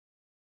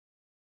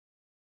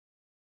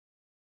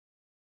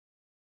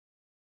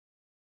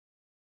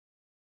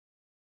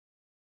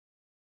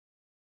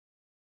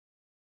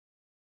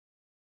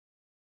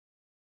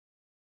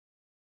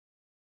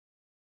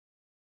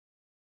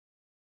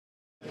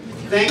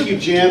Thank you,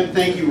 Jim.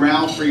 Thank you,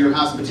 Ralph, for your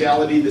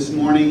hospitality this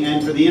morning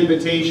and for the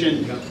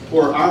invitation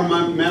for our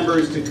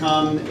members to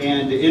come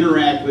and to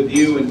interact with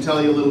you and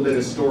tell you a little bit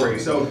of story.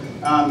 So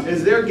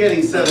as they're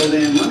getting settled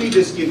in, let me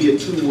just give you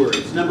 2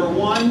 words. Number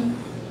one,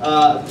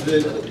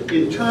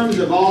 in terms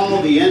of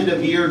all the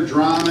end-of-year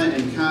drama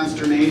and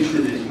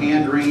consternation and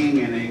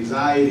hand-wringing and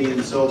anxiety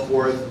and so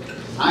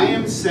forth, I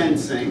am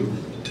sensing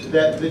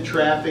that the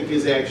traffic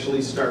is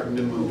actually starting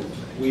to move.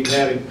 We've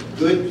had a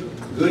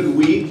good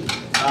week.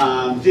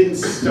 Didn't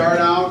start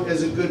out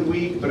as a good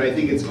week, but I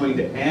think it's going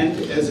to end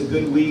as a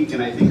good week,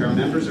 and I think our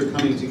members are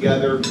coming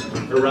together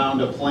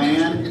around a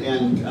plan,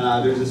 and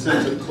there's a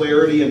sense of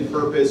clarity and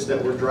purpose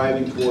that we're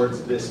driving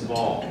towards this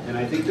fall. And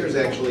I think there's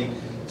actually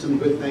some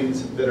good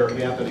things that are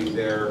happening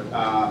there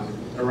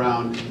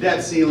around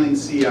debt ceiling,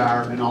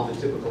 CR, and all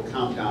the typical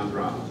countdown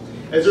drama.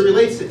 As it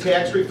relates to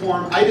tax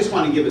reform, I just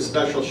want to give a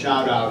special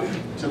shout out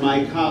to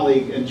my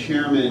colleague and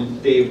chairman,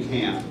 Dave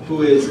Camp,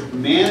 who has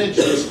managed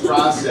this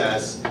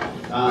process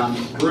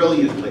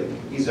brilliantly.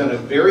 He's done a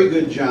very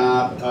good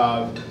job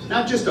of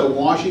not just a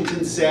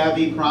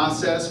Washington-savvy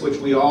process, which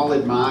we all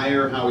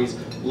admire, how he's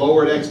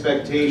lowered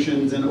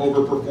expectations and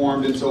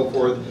overperformed and so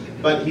forth,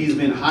 but he's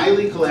been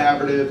highly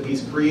collaborative.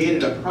 He's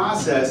created a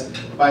process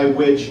by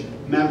which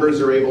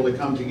members are able to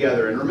come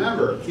together. And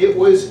remember, it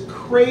was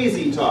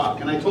crazy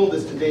talk, and I told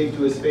this to Dave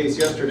to his face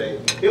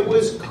yesterday, it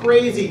was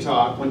crazy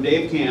talk when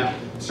Dave Camp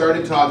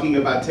started talking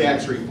about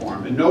tax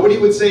reform. And nobody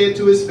would say it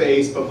to his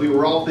face, but we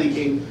were all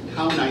thinking,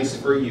 how nice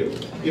for you.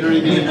 You know what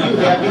I mean? If you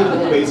happy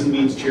little Ways and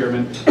Means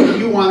chairman, if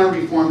you want to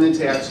reform the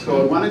tax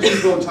code, why don't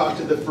you go talk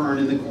to the fern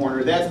in the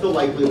corner? That's the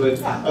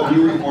likelihood of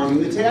you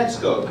reforming the tax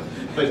code.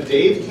 But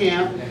Dave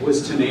Camp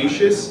was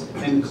tenacious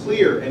and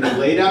clear, and he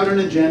laid out an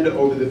agenda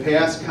over the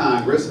past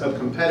Congress of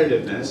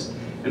competitiveness,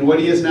 and what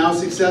he has now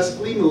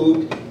successfully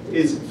moved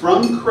is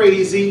from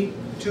crazy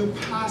to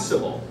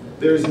possible.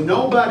 There's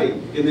nobody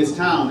in this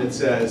town that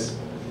says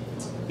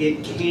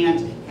it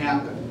can't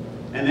happen.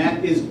 And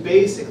that is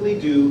basically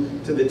due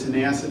to the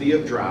tenacity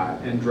of drive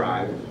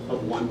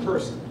of one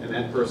person, and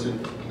that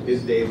person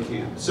is Dave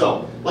Camp.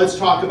 So let's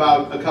talk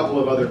about a couple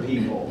of other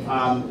people.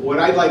 What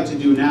I'd like to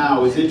do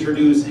now is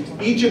introduce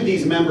each of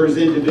these members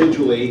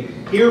individually,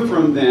 hear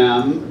from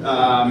them,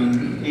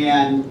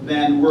 and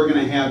then we're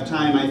going to have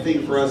time, I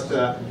think, for us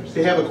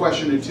to have a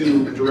question or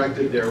two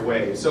directed their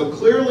way. So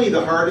clearly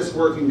the hardest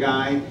working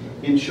guy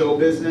in show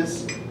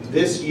business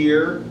this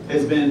year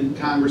has been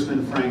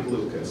Congressman Frank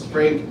Lucas.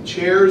 Frank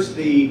chairs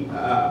the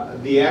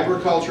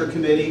Agriculture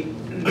Committee.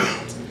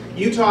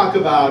 You talk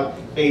about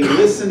a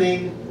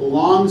listening,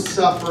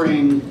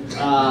 long-suffering,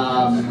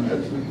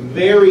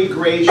 very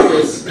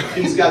gracious.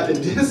 He's got the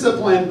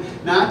discipline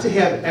not to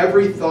have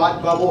every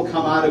thought bubble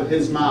come out of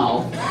his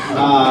mouth.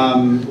 I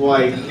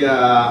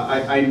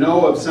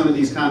know of some of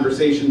these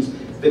conversations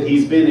that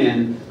he's been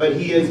in, but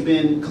he has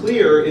been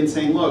clear in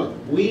saying, look,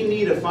 we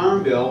need a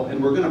farm bill,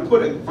 and we're going to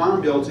put a farm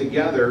bill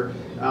together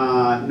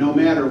no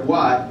matter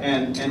what,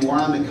 and we're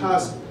on the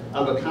cusp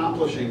of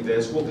accomplishing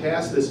this. We'll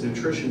pass this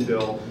nutrition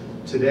bill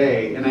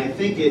today, and I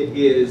think it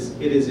is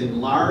in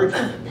large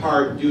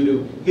part due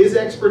to his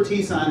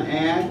expertise on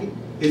ag,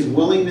 his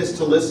willingness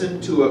to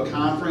listen to a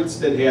conference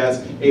that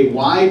has a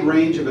wide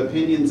range of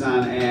opinions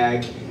on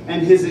ag,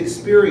 and his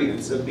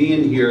experience of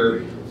being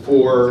here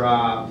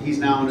for, he's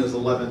now in his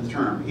 11th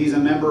term. He's a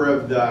member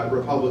of the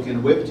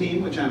Republican whip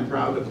team, which I'm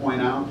proud to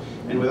point out.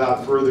 And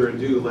without further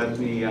ado, let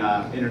me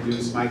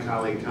introduce my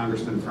colleague,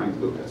 Congressman Frank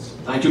Lucas.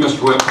 Thank you,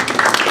 Mr. Whip.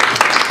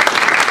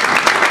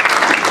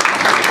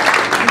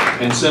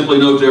 And simply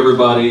note to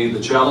everybody,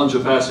 the challenge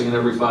of passing an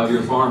every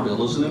 5-year farm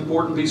bill is an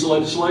important piece of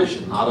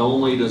legislation. Not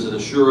only does it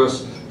assure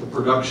us the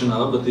production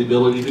of, but the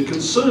ability to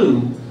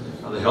consume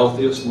the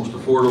healthiest, most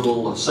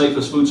affordable,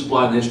 safest food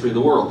supply in the history of the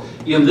world.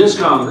 In this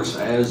Congress,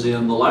 as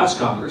in the last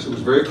Congress, it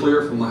was very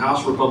clear from the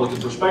House Republican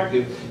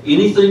perspective,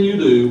 anything you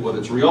do, whether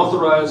it's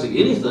reauthorizing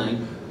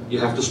anything, you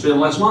have to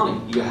spend less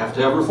money. You have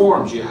to have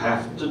reforms. You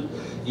have to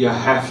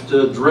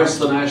address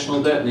the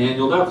national debt and the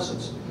annual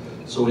deficits.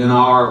 So in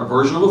our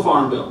version of a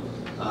farm bill,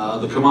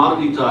 the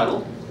commodity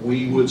title,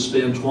 we would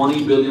spend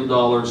 $20 billion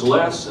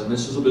less, and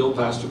this is a bill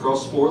passed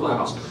across the floor of the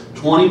House,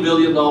 $20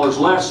 billion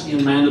less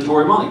in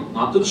mandatory money,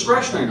 not the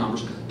discretionary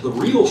numbers, the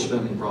real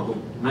spending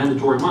problem,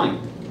 mandatory money.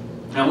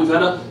 And we've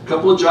had a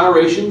couple of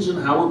gyrations in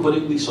how we're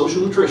putting the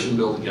social nutrition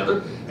bill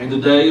together, and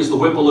today, as the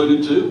whip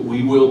alluded to,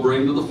 we will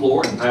bring to the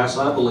floor and pass,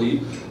 I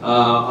believe,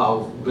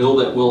 a bill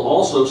that will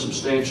also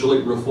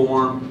substantially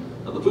reform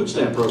the food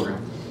stamp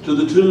program to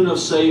the tune of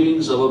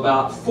savings of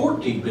about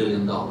 $40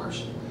 billion.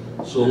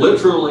 So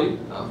literally,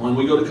 when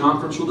we go to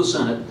conference with the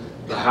Senate,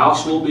 the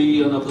House will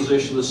be in a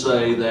position to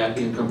say that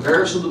in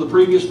comparison to the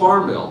previous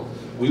farm bill,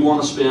 we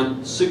want to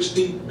spend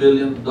 $60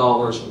 billion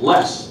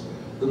less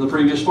than the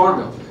previous farm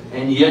bill,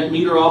 and yet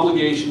meet our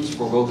obligations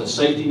for both a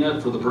safety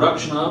net for the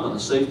production of and a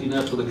safety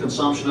net for the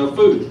consumption of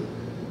food.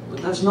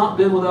 But that's not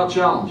been without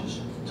challenges.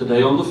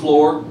 Today on the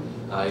floor,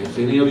 if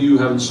any of you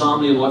have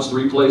insomnia and watch the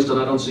replays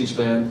tonight on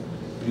C-SPAN,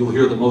 you'll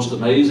hear the most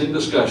amazing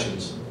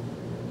discussions.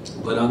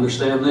 But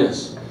understand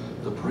this,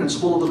 The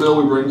principle of the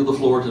bill we bring to the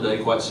floor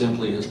today, quite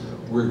simply, is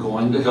we're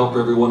going to help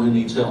everyone who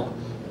needs help.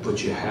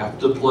 But you have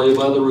to play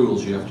by the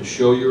rules. You have to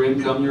show your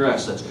income, your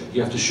assets.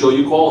 You have to show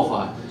you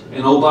qualify.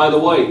 And oh, by the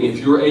way, if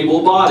you're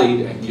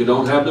able-bodied and you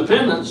don't have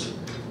dependents,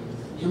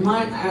 you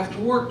might have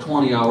to work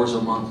 20 hours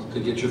a month to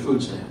get your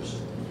food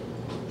stamps.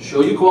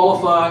 Show you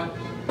qualify,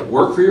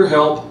 work for your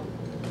help.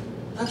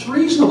 That's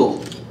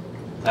reasonable.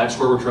 That's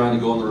where we're trying to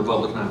go in the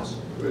Republican House.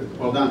 Good.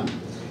 Well done.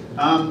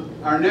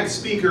 Our next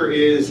speaker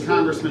is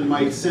Congressman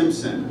Mike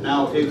Simpson.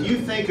 Now, if you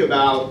think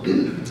about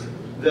the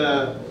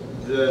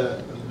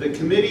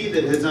committee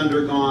that has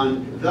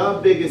undergone the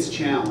biggest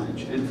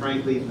challenge, and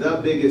frankly, the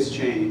biggest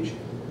change,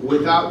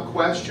 without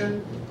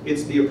question,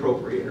 it's the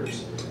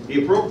appropriators. The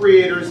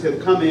appropriators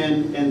have come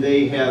in and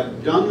they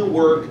have done the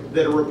work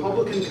that a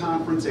Republican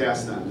conference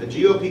asked them. The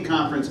GOP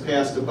conference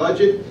passed a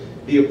budget.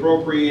 The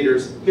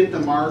appropriators hit the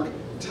mark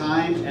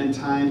time and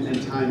time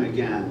and time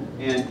again.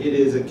 And it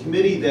is a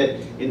committee that,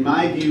 in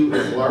my view,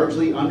 is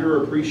largely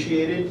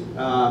underappreciated.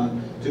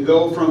 To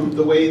go from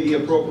the way the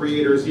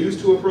appropriators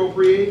used to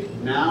appropriate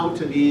now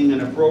to being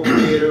an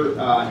appropriator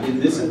in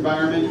this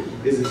environment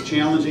is as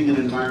challenging an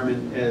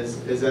environment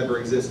as ever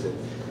existed.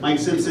 Mike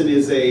Simpson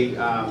is a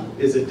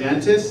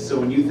dentist, so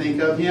when you think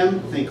of him,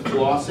 think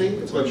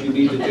flossing. It's what you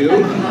need to do.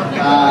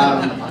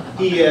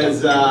 He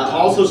has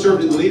also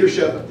served in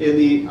leadership in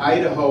the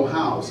Idaho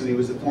House, and he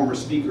was the former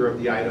Speaker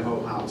of the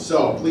Idaho House.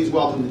 So please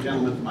welcome the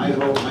gentleman from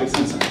Idaho, Mike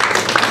Simpson.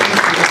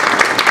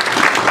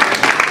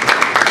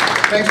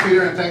 Thanks,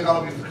 Peter, and thank all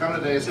of you for coming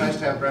today. It's nice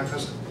to have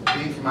breakfast.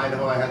 Being from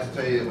Idaho, I have to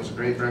tell you, it was a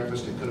great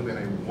breakfast. It could have been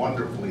a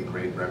wonderfully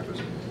great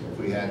breakfast if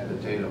we had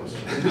potatoes.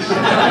 I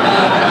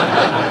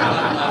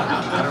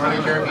don't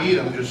really care if you eat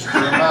them, just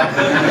stir them up.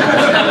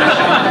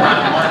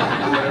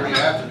 Do whatever you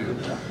have to do.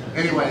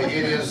 Anyway,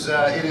 it is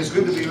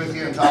good to be with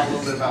you and talk a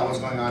little bit about what's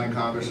going on in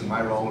Congress and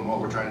my role and what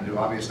we're trying to do.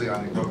 Obviously,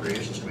 on the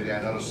Appropriations Committee, I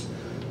noticed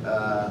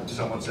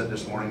someone said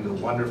this morning the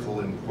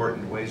wonderful,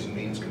 important Ways and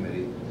Means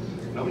Committee.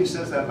 Nobody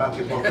says that about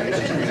the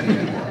Appropriations Committee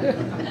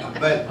anymore.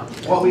 But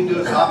what we do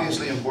is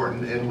obviously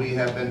important, and we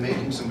have been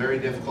making some very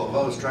difficult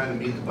votes trying to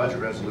meet the budget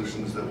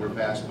resolutions that were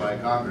passed by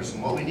Congress.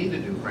 And what we need to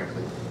do,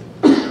 frankly,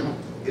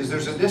 is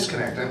there's a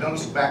disconnect. I've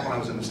noticed back when I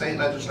was in the state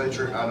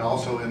legislature and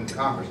also in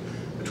Congress,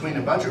 between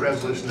a budget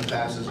resolution that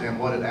passes and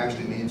what it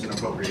actually means in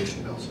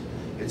appropriation bills.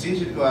 It's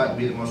easy to go out and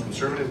be the most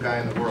conservative guy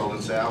in the world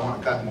and say, I want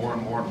to cut more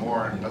and more and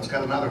more, and let's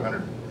cut another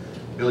 $100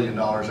 billion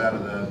out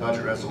of the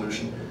budget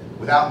resolution,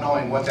 without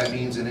knowing what that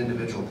means in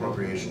individual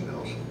appropriation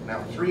bills.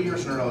 Now, 3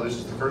 years in a row, this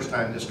is the first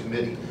time this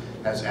committee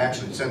has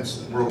actually,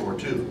 since World War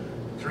II,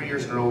 3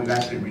 years in a row, we've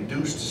actually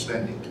reduced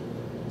spending.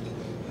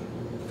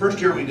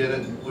 First year we did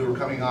it, we were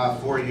coming off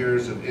 4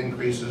 years of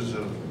increases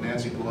of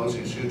Nancy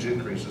Pelosi's huge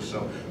increases,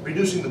 so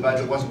reducing the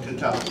budget wasn't too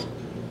tough.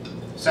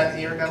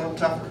 Second year it got a little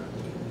tougher.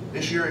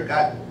 This year it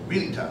got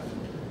really tough,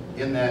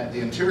 in that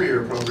the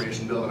Interior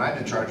Appropriation Bill that I'm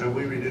in charge of,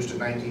 we reduced it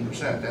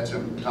 19%. That's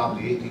on top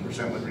of the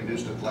 18% we've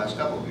reduced it the last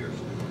couple of years.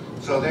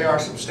 So they are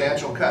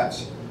substantial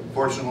cuts.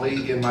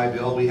 Fortunately, in my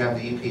bill, we have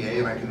the EPA,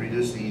 and I can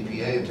reduce the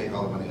EPA and take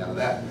all the money out of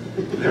that.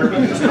 They're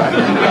reduced by...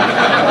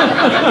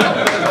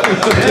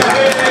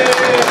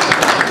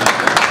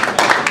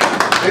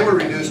 They were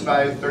reduced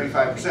by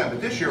 35%, but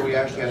this year we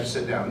actually had to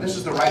sit down. And this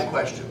is the right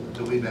question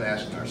that we've been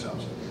asking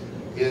ourselves,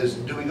 is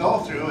do we go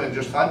through and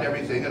just fund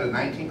everything at a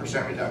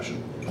 19%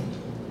 reduction?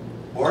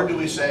 Or do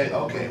we say,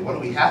 okay, what do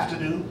we have to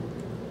do?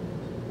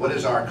 What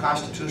is our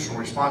constitutional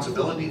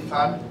responsibility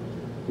fund?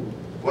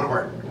 What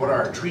are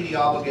our treaty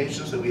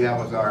obligations that we have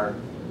with our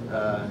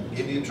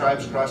Indian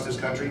tribes across this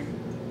country?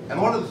 And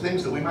what are the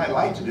things that we might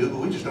like to do, but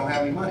we just don't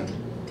have any money?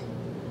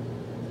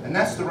 And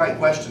that's the right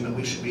question that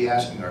we should be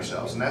asking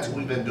ourselves, and that's what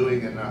we've been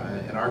doing in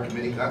our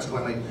committee.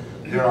 Consequently,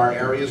 there are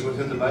areas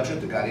within the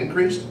budget that got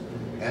increased,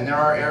 and there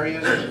are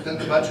areas within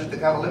the budget that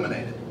got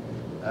eliminated.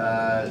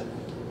 That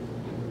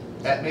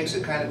makes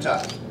it kind of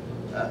tough.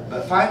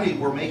 But finally,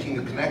 we're making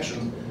a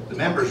connection, the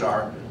members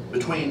are,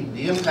 between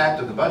the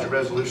impact of the budget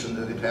resolution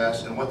that they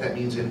passed and what that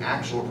means in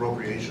actual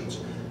appropriations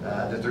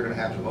that they're going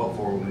to have to vote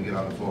for when we get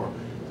on the floor.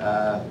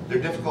 They're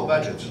difficult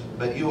budgets,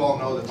 but you all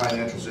know the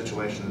financial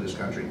situation of this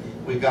country.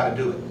 We've got to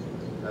do it.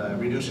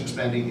 Reducing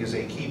spending is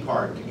a key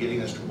part to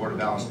getting us toward a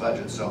balanced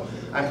budget. So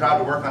I'm proud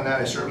to work on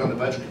that. I served on the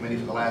budget committee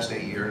for the last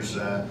 8 years.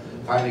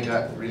 Finally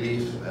got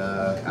relief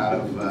out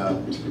of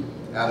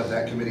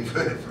that committee for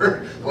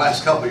the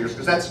last couple of years,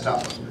 because that's a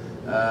tough one.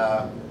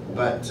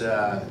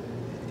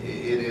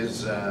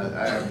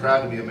 I'm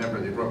proud to be a member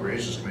of the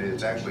Appropriations Committee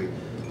that's actually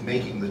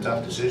making the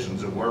tough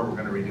decisions of where we're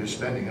going to reduce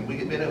spending, and we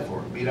get beat up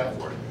for it.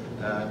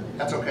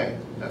 That's okay.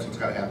 That's what's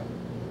got to happen.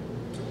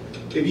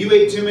 If you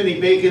ate too many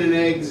bacon and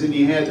eggs and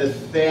you had the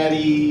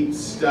fatty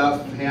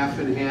stuff half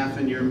and half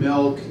in your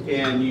milk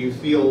and you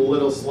feel a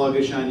little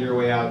sluggish on your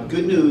way out,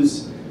 good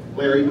news,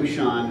 Larry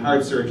Bucshon,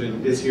 heart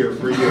surgeon, is here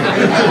for you. So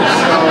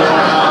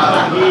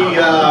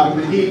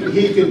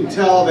he can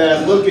tell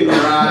that look in your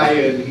eye,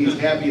 and he's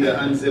happy to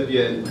unzip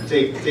you and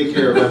take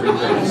care of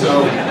everything.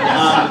 So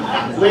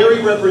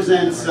Larry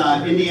represents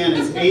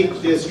Indiana's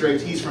 8th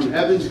district. He's from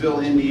Evansville,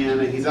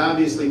 Indiana. He's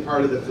obviously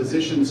part of the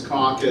Physicians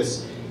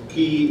Caucus.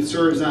 He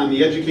serves on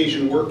the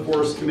Education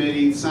Workforce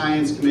Committee,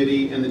 Science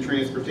Committee, and the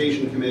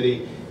Transportation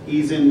Committee.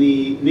 He's in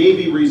the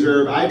Navy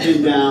Reserve. I've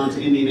been down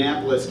to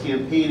Indianapolis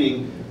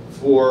campaigning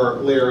for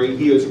Larry.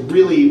 He is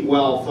really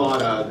well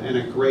thought of and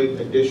a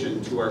great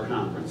addition to our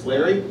conference.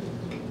 Larry?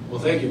 Well,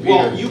 thank you, Peter.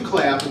 Well, you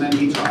clap and then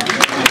he talks.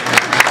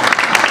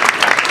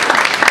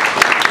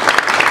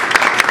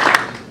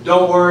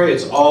 Don't worry,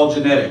 it's all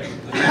genetic. Get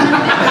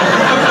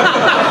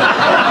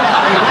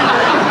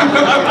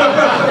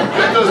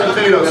those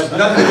potatoes.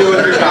 Nothing to do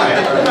with your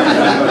diet.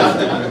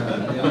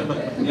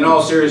 In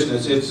all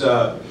seriousness, it's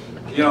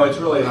it's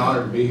really an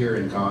honor to be here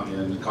in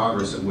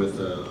Congress and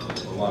with a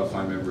lot of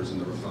fine members on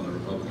the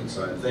Republican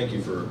side. Thank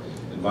you for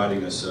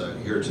inviting us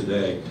here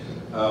today.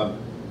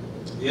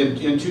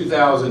 In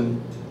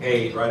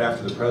 2008, right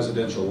after the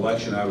presidential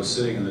election, I was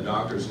sitting in the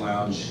doctor's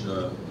lounge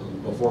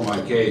before my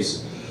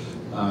case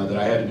that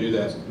I had to do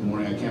that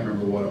morning. I can't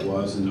remember what it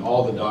was, and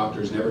all the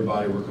doctors and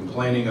everybody were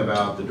complaining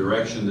about the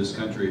direction this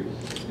country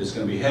is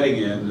going to be heading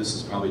in. This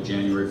is probably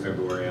January,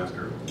 February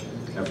after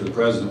the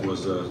president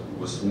was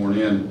sworn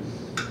in.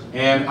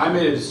 And I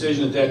made a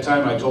decision at that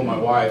time. I told my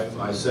wife,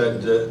 I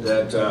said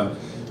that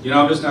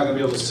I'm just not going to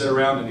be able to sit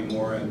around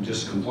anymore and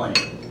just complain.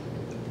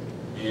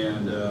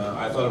 And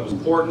I thought it was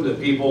important that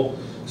people,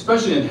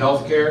 especially in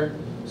healthcare,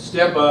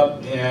 step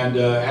up and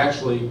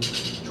actually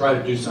try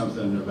to do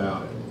something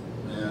about it.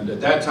 And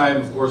at that time,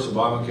 of course,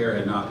 Obamacare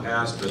had not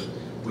passed, but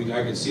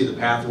I could see the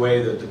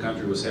pathway that the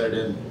country was headed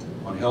in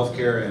on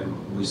healthcare, and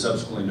we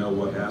subsequently know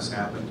what has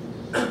happened.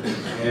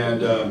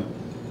 And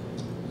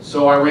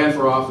so I ran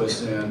for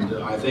office, and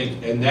I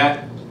think in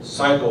that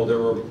cycle there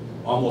were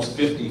almost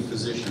 50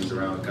 physicians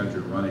around the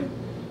country running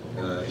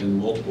in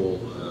multiple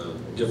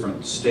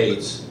different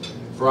states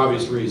for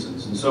obvious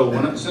reasons. And so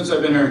since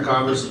I've been here in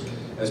Congress,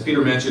 as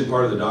Peter mentioned,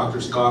 part of the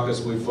Doctors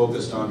Caucus, we've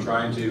focused on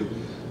trying to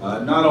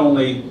not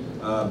only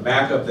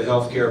back up the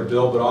health care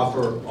bill, but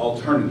offer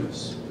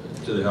alternatives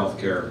to the health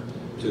care,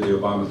 to the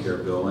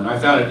Obamacare bill. And I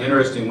found it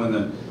interesting when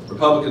the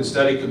Republican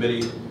Study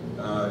Committee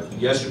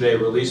yesterday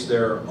released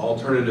their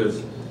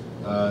alternative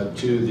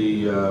to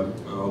the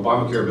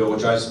Obamacare bill,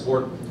 which I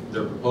support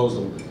their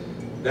proposal,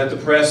 that the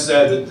press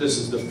said that this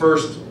is the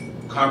first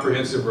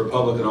comprehensive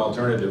Republican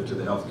alternative to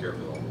the health care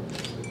bill,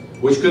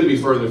 which couldn't be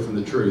further from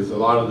the truth.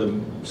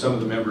 Some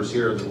of the members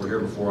here that were here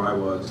before I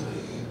was,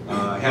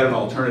 had an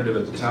alternative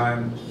at the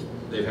time.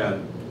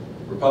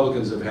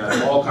 Republicans have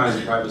had all kinds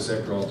of private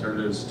sector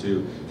alternatives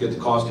to get the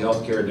cost of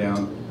health care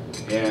down,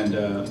 and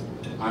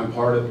I'm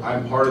part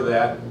of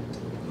that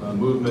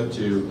movement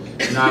to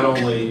not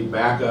only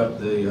back up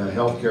the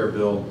health care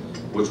bill,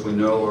 which we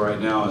know right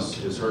now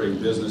is hurting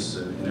business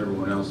and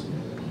everyone else,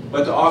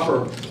 but to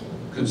offer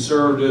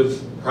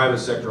conservative private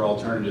sector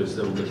alternatives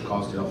that will get the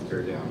cost of health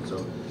care down.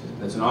 So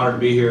it's an honor to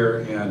be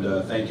here, and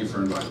thank you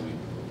for inviting me.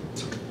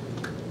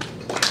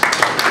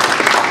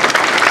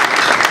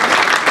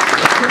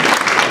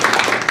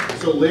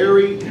 So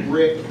Larry,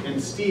 Rick,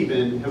 and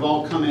Stephen have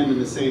all come in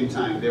the same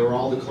time. They were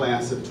all the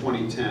class of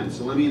 2010.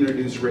 So let me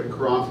introduce Rick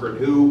Crawford,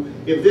 who,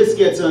 if this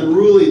gets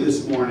unruly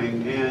this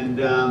morning, and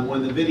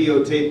when the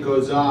videotape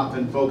goes off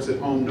and folks at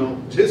home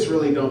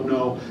really don't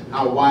know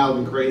how wild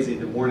and crazy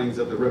the mornings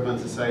of the Ripon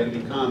Society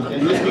become,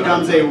 and this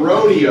becomes a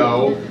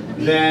rodeo,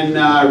 then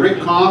Rick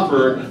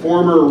Crawford,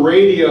 former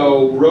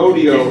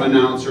rodeo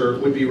announcer,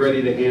 would be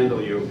ready to handle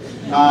you.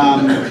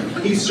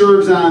 He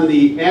serves on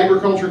the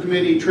Agriculture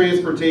Committee,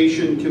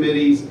 Transportation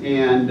Committees,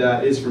 and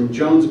is from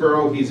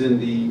Jonesboro. He's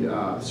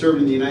served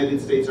in the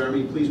United States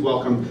Army. Please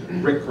welcome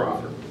Rick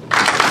Crawford.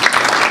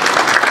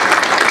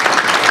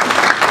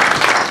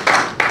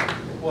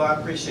 Well, I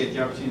appreciate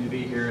the opportunity to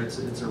be here.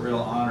 It's a real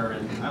honor,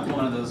 and I'm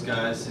one of those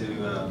guys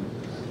who I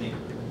think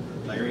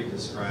Larry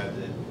described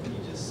it. You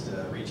just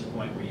reach a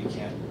point where you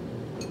can't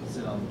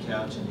sit on the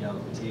couch and yell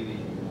at the TV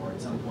anymore. At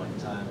some point in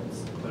time,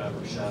 it's put up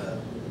or shut up.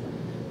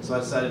 So I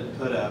decided to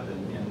put up,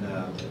 and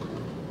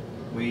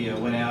we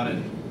went out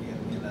in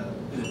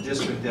a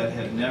district that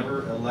had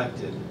never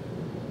elected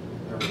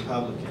a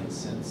Republican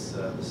since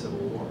the Civil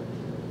War.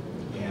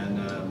 And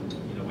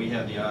we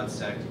had the odds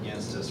stacked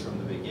against us from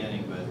the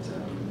beginning, but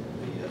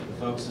the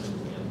folks in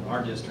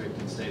our district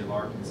and the state of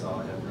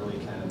Arkansas have really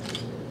kind of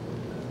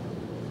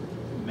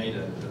made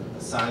a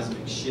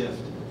seismic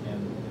shift in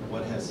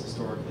what has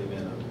historically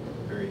been a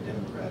very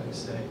democratic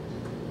state.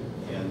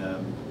 And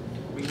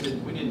we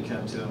didn't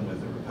come to them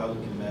with a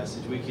Republican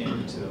message. We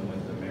came to them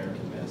with an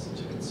American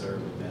message, a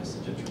conservative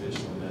message, a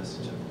traditional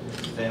message of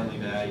family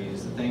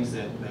values, the things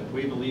that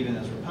we believe in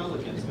as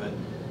Republicans,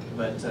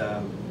 but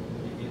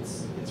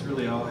it's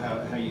really all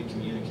how you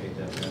communicate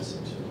that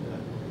message.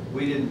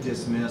 We didn't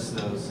dismiss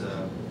those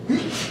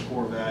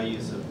core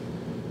values of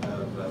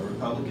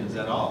Republicans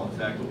at all. In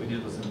fact, what we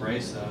did was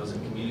embrace those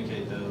and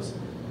communicate those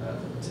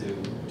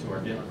to our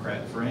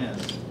Democrat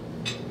friends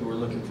who are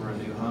looking for a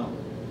new home.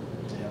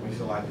 And we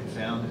feel like they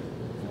found it.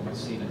 And we've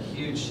seen a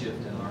huge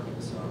shift in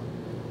Arkansas.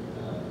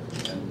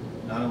 And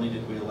not only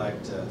did we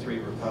elect 3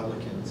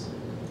 Republicans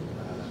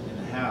in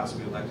the House,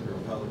 we elected a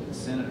Republican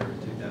senator in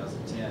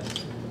 2010.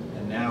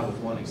 And now, with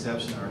one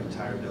exception, our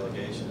entire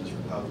delegation is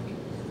Republican.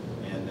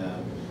 And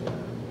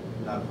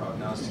not a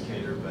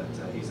prognosticator, but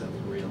he's up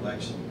for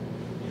re-election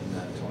in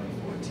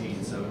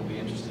 2014. So it'll be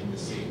interesting to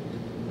see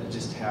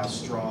just how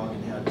strong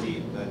and how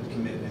deep that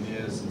commitment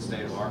is in the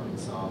state of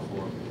Arkansas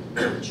for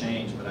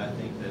change. But I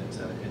think that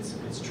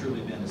it's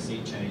truly been a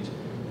sea change.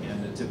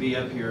 And to be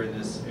up here in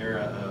this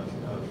era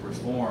of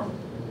reform,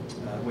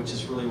 which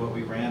is really what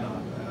we ran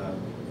on,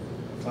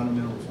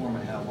 fundamental reform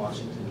in how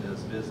Washington does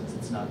business.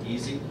 It's not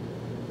easy.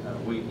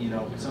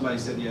 Somebody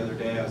said the other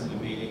day, I was in a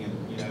meeting,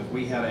 and if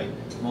we had a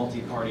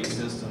multi-party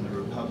system, the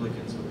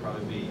Republicans would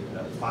probably be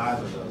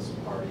 5 of those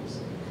parties,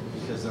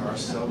 because there are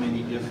so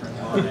many different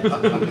lines.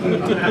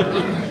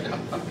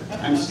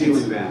 I'm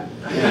stealing that.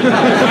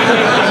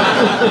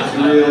 It's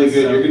really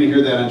good. You're going to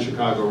hear that on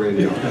Chicago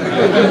radio.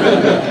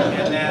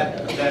 And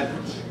that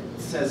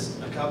says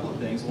a couple of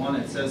things. One,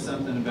 it says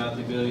something about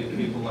the ability of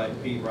people like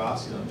Pete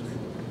Roskam,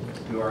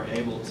 who are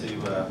able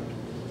to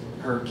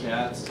herd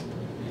cats,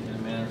 in a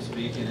manner of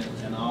speaking,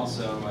 and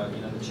also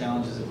the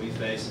challenges that we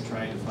face in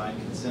trying to find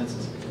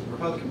consensus. The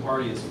Republican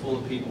Party is full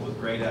of people with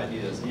great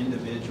ideas,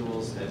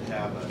 individuals that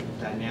have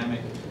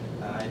dynamic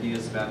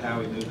ideas about how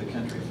we move the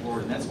country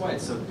forward, and that's why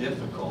it's so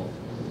difficult,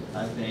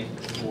 I think,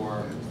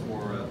 for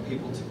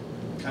people to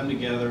come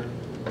together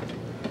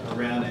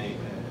around a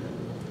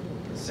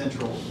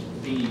central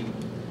theme.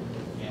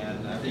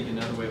 And I think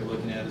another way of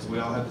looking at it is we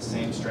all have the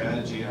same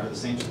strategy or the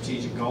same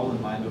strategic goal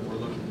in mind, but we're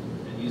looking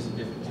at using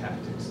different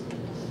tactics.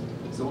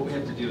 So what we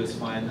have to do is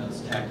find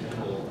those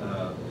tactical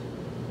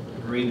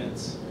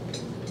agreements,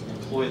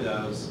 employ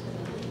those,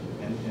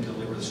 and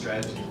deliver the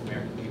strategy the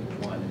American people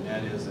want, and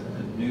that is a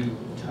new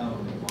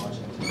tone in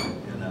Washington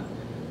and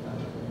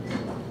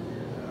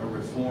a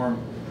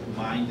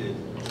reform-minded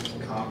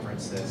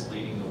conference that's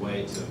leading the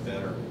way to a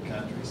better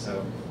country.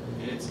 So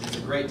it's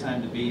a great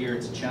time to be here.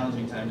 It's a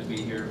challenging time to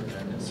be here,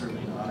 and it's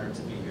certainly an honor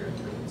to be here at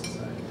the Ripon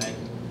Society. Thank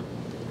you.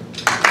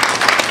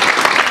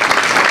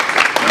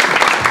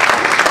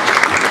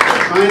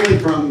 Finally,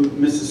 from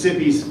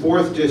Mississippi's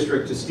 4th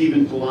District, to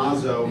Stephen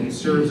Palazzo. He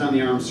serves on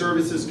the Armed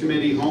Services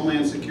Committee,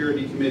 Homeland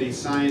Security Committee,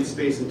 Science,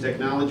 Space, and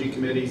Technology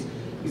Committees.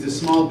 He's a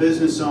small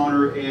business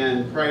owner,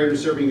 and prior to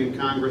serving in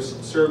Congress,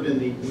 served in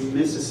the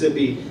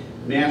Mississippi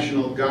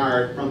National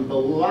Guard. From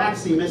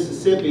Biloxi,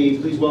 Mississippi,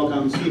 please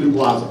welcome Stephen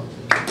Palazzo.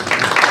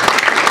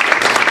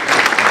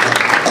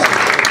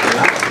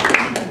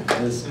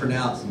 It's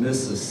pronounced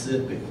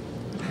Mississippi.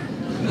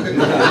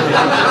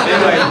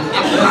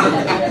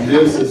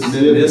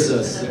 Mississippi.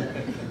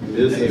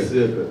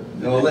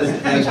 No,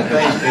 thanks,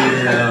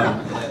 Peter.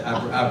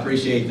 I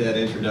appreciate that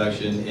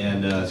introduction,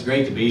 and it's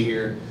great to be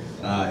here.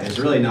 It's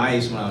really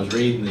nice when I was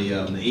reading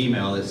the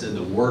email that said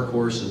the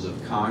workhorses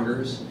of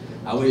Congress.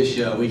 I wish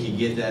we could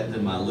get that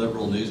in my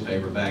liberal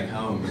newspaper back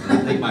home. I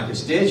think my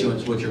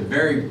constituents, which are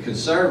very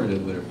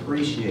conservative, would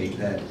appreciate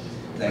that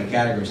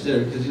category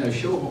instead, because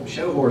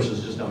show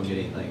horses just don't get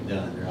anything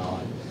done. They're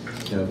all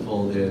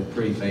full of their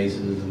pretty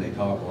faces and they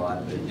talk a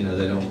lot, but they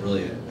don't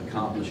really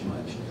accomplish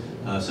much.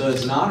 So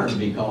it's an honor to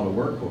be called a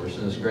workhorse,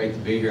 and it's great to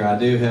be here. I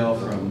do hail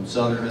from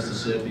southern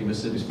Mississippi,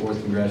 Mississippi's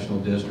 4th Congressional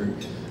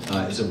District.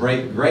 It's a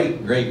great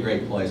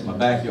place. My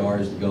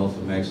backyard is the Gulf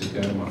of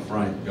Mexico. My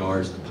front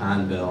yard is the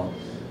Pine Belt.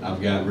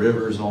 I've got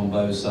rivers on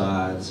both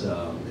sides.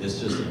 It's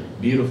just a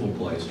beautiful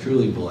place,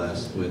 truly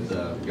blessed with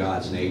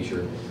God's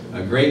nature.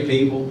 Great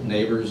people,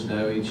 neighbors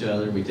know each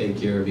other. We take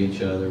care of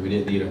each other. We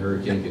didn't need a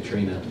Hurricane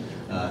Katrina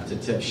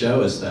to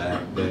show us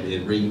that, but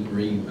it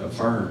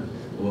reaffirmed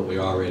what we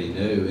already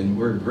knew. And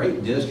we're a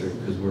great district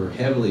because we're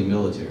heavily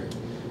military.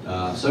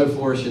 So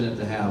fortunate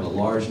to have a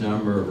large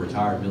number of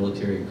retired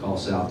military call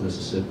South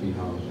Mississippi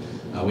home.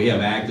 We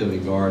have active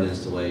and guard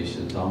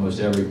installations. Almost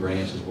every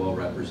branch is well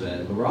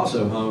represented. But we're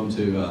also home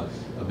to a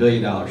 $1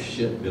 billion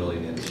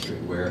shipbuilding industry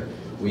where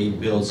we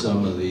build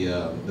some of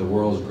the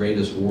world's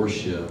greatest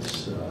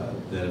warships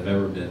that have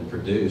ever been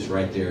produced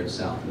right there in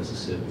South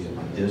Mississippi in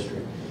my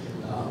district.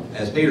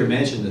 As Peter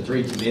mentioned, the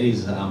 3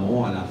 committees that I'm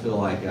on, I feel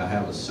like I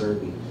have a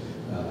certain,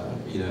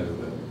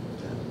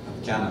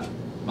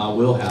 my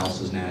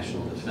wheelhouse is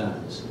national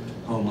defense,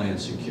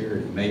 homeland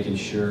security, making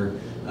sure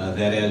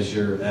that as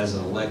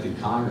an elected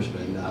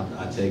congressman,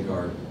 I think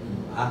our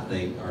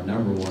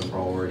 #1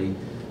 priority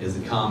is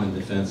the common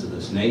defense of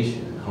this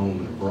nation, home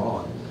and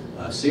abroad.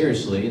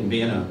 Seriously, and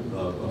being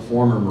a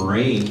former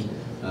Marine,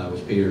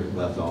 which Peter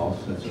left off,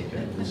 that's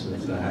okay.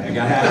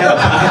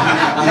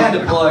 I had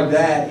to plug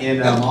that,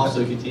 and I'm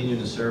also continuing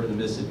to serve in the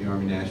Mississippi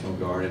Army National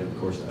Guard, and of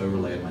course the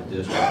overlay of my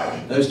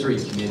district. Those 3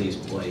 committees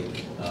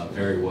played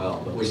very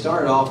well. But we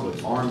started off with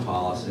foreign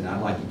policy, and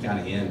I'd like to kind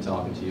of end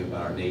talking to you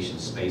about our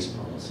nation's space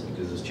policy,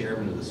 because as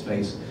chairman of the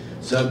Space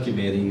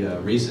Subcommittee,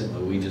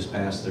 recently we just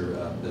passed the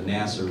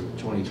NASA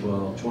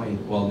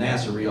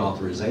NASA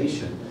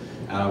reauthorization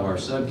out of our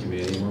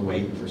subcommittee, and we're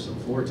waiting for some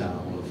floor time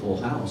on the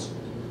full House.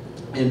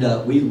 And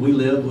we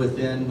live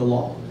within the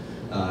law.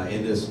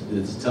 And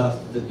it's tough,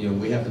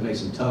 we have to make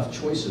some tough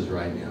choices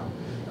right now.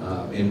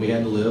 And we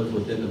had to live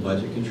within the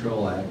Budget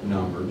Control Act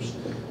numbers.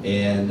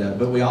 And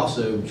but we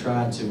also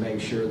tried to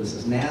make sure this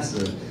is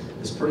NASA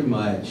is pretty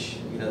much,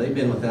 they've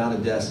been without a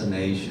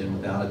destination,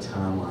 without a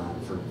timeline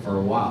for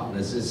a while. And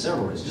it's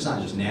just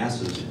not just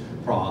NASA's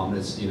problem.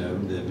 It's,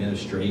 the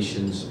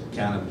administration's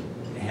kind of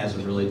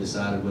hasn't really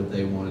decided what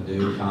they want to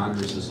do.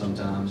 Congress is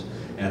sometimes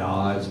at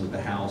odds with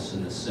the House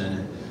and the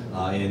Senate.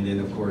 And then,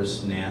 of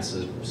course,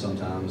 NASA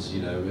sometimes,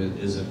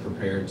 isn't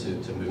prepared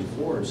to move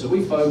forward. So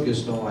we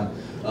focused on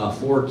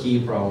 4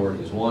 key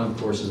priorities. One, of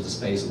course, is the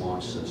Space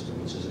Launch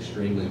System, which is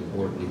extremely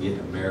important to get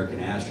American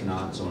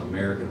astronauts on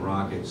American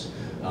rockets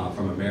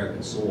from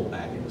American soil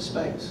back into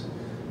space.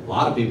 A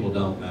lot of people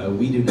don't know,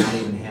 we do not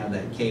even have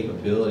that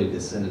capability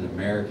to send an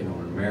American on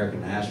an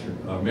American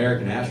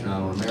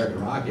astronaut on an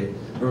American rocket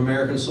from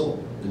American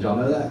soil. Did y'all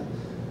know that?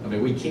 I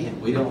mean, we can't.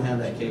 We don't have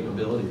that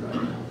capability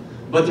right now.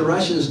 But the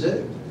Russians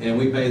do. And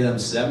we pay them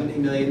 $70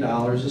 million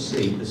a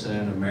seat to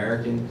send an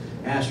American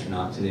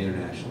astronaut to the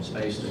International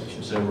Space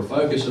Station. So we're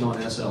focusing on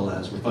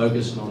SLS, we're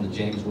focusing on the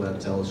James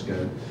Webb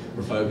Telescope,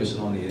 we're focusing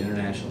on the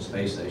International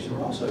Space Station.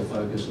 We're also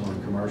focusing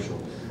on commercial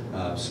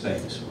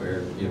space,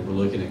 where we're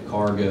looking at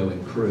cargo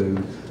and crew,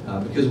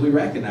 because we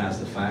recognize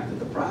the fact that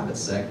the private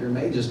sector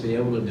may just be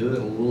able to do it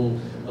a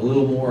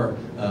little more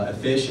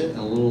efficient and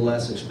a little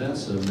less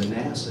expensive than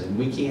NASA. And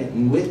we can't,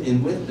 and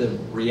with the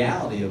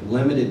reality of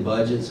limited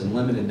budgets and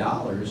limited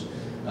dollars,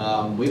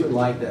 we would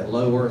like that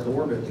low Earth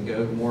orbit to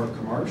go more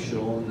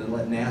commercial and then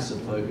let NASA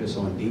focus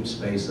on deep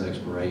space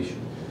exploration.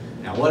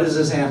 Now, what does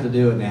this have to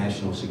do with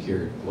national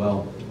security?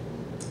 Well,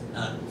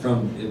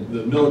 from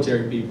the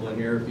military people in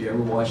here, if you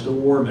ever watched a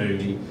war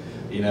movie,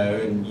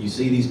 and you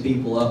see these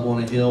people up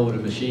on a hill with a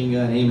machine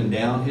gun aiming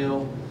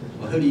downhill,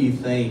 well, who do you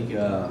think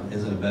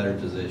is in a better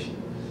position?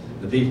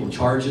 The people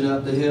charging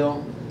up the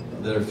hill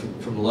that are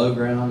from the low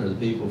ground, or the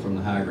people from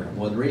the high ground?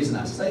 Well, the reason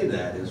I say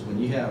that is when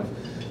you have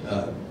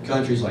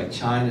countries like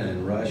China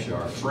and Russia,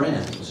 our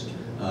friends,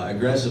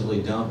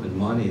 aggressively dumping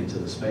money into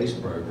the space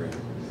program,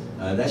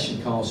 that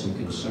should cause some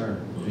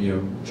concern.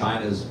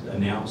 China's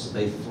announced that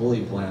they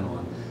fully plan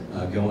on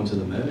going to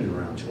the moon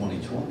around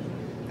 2020.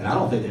 And I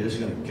don't think they're just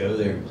going to go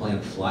there and plant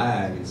a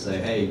flag and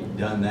say, hey,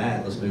 done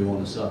that, let's move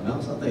on to something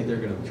else. I think they're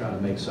going to try to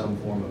make some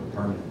form of a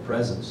permanent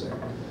presence there.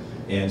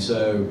 And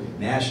so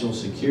national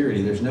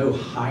security, there's no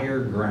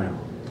higher ground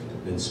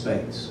than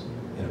space.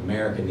 And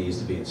America needs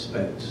to be in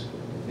space.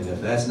 And if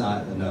that's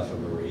not enough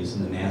of a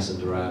reason, the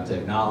NASA-derived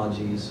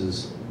technologies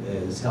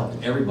has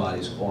helped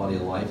everybody's quality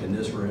of life in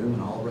this room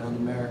and all around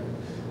America.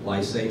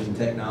 Life-saving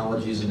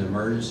technologies in the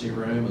emergency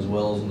room as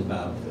well as in the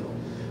battlefield.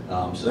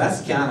 So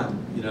that's kind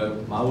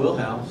of, my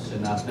wheelhouse,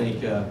 and I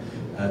think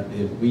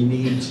if we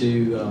need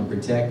to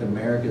protect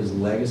America's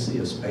legacy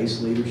of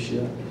space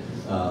leadership,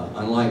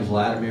 unlike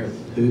Vladimir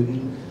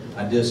Putin,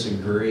 I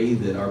disagree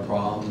that our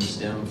problems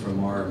stem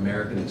from our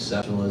American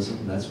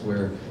exceptionalism. That's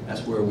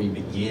where we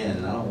begin,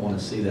 and I don't want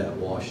to see that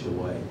washed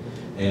away.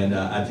 And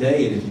I tell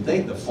you, if you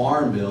think the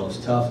Farm Bill is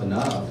tough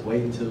enough,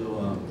 wait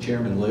until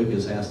Chairman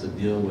Lucas has to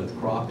deal with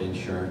crop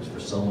insurance for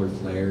solar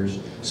flares,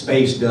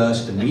 space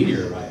dust, and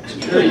meteorites.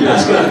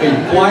 That's going to be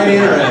quite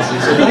interesting.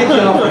 So thank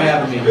you all for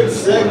having me. Good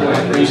segue.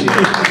 I appreciate it.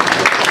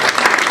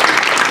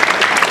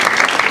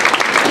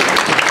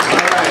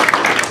 All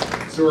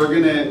right. So we're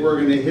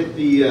gonna hit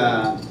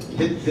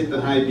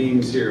the high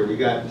beams here. We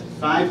got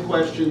 5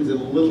 questions in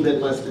a little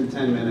bit less than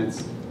 10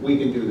 minutes. We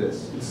can do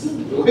this. It's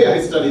the way I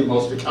studied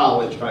most of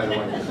college, by the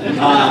way.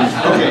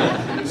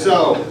 Okay,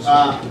 so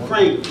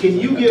Frank, can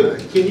you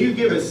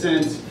give a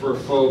sense for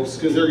folks,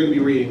 because they're going to be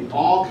reading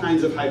all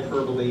kinds of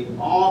hyperbole,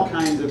 all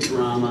kinds of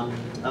drama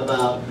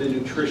about the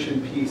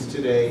nutrition piece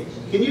today.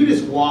 Can you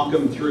just walk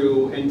them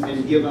through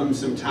and give them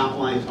some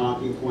top-line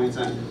talking points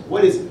on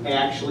what is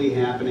actually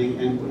happening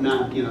and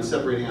not,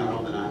 separating out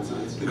all the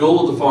nonsense? The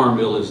goal of the Farm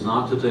Bill is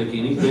not to take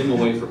anything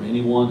away from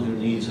anyone who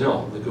needs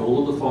help. The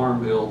goal of the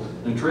Farm Bill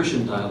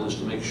nutrition title is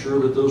to make sure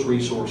that those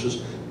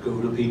resources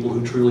go to people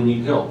who truly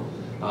need help.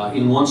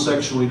 In one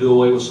section, we do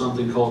away with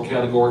something called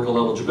categorical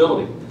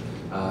eligibility.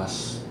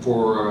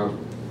 For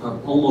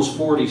almost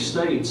 40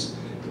 states,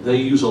 they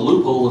use a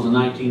loophole in the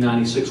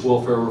 1996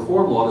 Welfare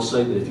Reform Law to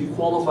say that if you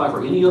qualify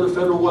for any other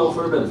federal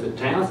welfare benefit,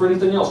 TANF or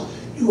anything else,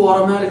 you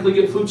automatically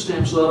get food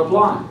stamps without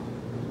applying.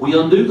 We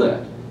undo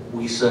that.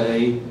 We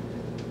say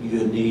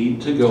you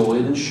need to go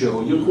in and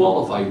show you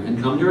qualify, your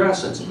income, your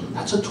assets.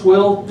 That's a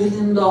 $12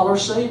 billion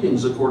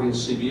savings according to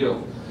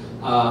CBO.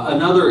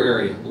 Another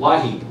area,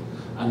 LIHEAP.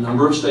 A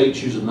number of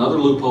states use another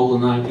loophole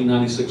in the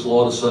 1996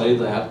 law to say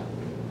that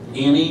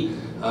any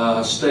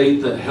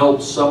state that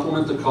helps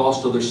supplement the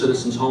cost of their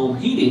citizens' home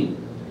heating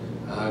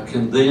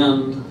can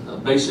then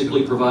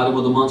basically provide them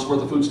with a month's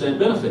worth of food stamp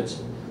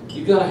benefits.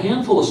 You've got a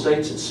handful of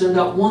states that send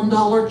out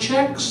 $1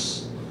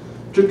 checks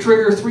to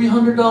trigger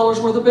 $300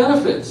 worth of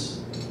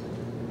benefits.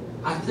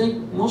 I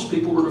think most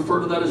people would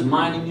refer to that as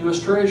mining U.S.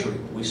 Treasury.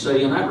 We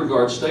say in that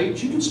regard,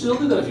 states, you can still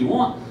do that if you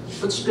want,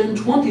 but spend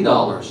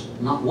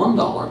 $20, not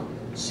 $1.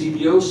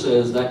 CBO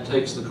says that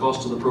takes the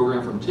cost of the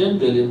program from $10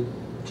 billion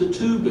to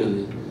 $2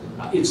 billion.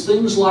 It's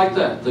things like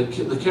that, the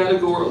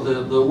category,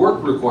 the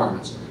work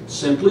requirements.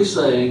 Simply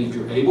saying if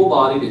you're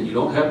able-bodied and you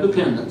don't have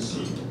dependents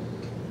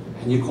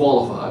and you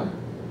qualify,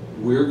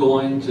 we're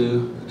going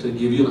to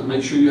give you,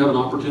 make sure you have an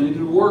opportunity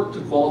to work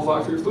to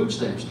qualify for your food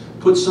stamps.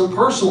 Put some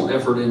personal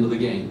effort into the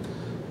game.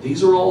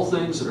 These are all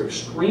things that are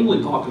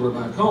extremely popular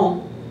back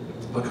home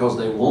because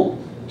they won't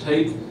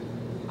take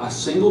a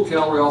single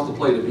calorie off the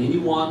plate of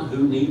anyone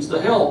who needs the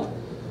help,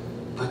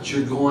 but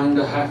you're going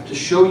to have to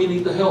show you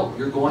need the help.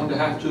 You're going to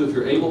have to, if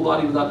you're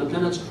able-bodied without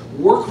dependents,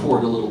 work for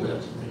it a little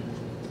bit.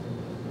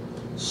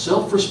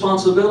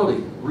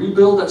 Self-responsibility,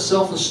 rebuild that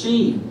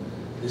self-esteem.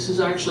 This is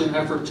actually an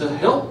effort to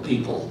help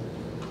people.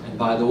 And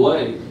by the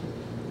way,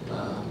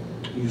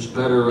 use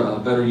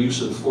better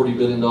use of $40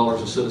 billion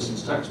of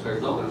citizens' taxpayer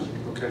dollars.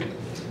 Okay.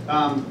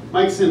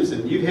 Mike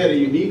Simpson, you've had a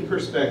unique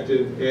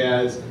perspective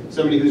as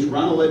somebody who's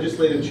run a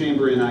legislative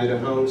chamber in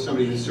Idaho,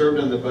 somebody who's served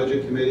on the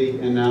budget committee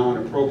and now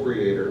an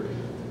appropriator.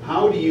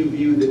 How do you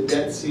view the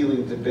debt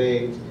ceiling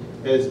debate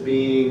as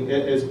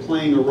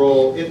playing a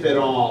role, if at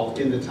all,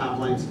 in the top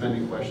line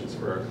spending questions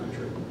for our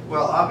country?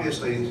 Well,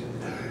 obviously,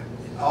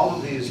 all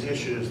of these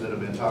issues that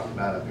have been talked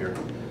about up here,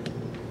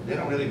 they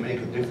don't really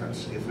make a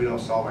difference if we don't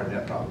solve our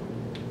debt problem.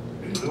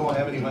 We won't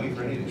have any money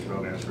for any of these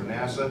programs, for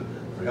NASA,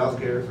 for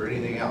healthcare, for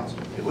anything else,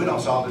 if we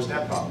don't solve this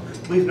debt problem.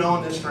 We've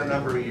known this for a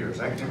number of years.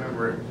 I can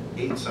remember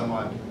 8 some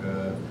odd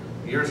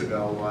years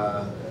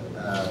ago,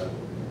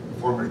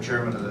 former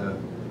chairman of the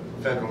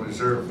Federal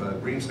Reserve,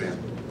 Greenspan,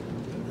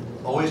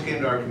 always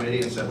came to our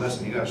committee and said,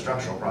 listen, you got a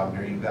structural problem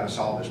here, you've got to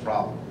solve this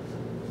problem.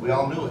 We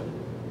all knew it,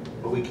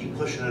 but we keep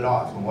pushing it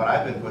off. And what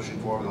I've been pushing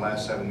for over the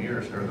last 7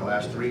 years, or the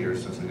last 3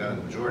 years since we got in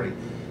the majority,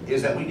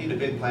 is that we need a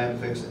big plan to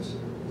fix this.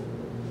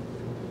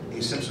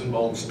 A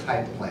Simpson-Bowles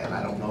type plan.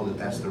 I don't know that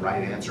that's the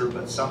right answer,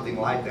 but something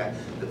like that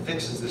that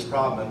fixes this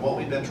problem. And what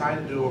we've been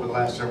trying to do over the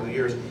last several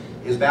years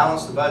is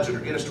balance the budget, or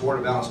get us toward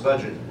a balanced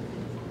budget,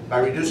 by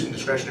reducing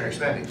discretionary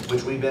spending,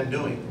 which we've been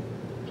doing.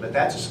 But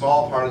that's a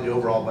small part of the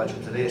overall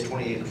budget. Today is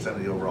 28% of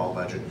the overall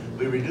budget.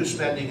 We reduce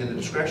spending in the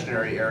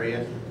discretionary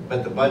area,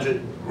 but the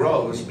budget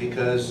grows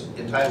because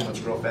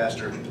entitlements grow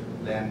faster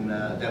than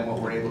what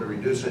we're able to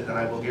reduce it. And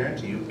I will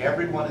guarantee you,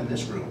 everyone in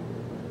this room,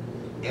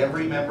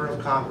 every member of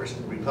Congress,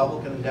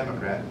 Republican and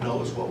Democrat,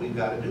 knows what we've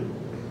got to do.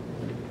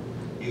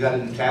 You got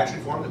to do tax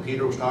reform that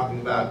Peter was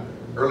talking about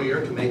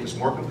earlier to make us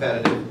more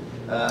competitive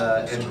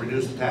and to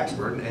reduce the tax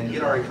burden and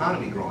get our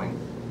economy growing.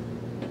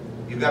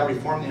 You've got to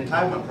reform the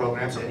entitlement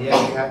programs, and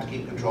yes, you have to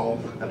keep control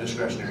of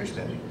discretionary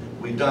spending.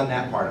 We've done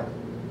that part of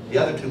it. The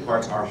other 2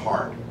 parts are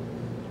hard,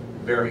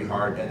 very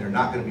hard, and they're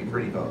not going to be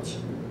pretty votes.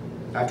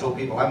 I've told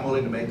people I'm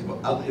willing to make the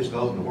ugliest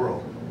vote in the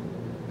world.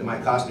 It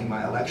might cost me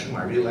my election,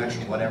 my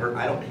re-election, whatever.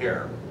 I don't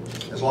care,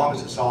 as long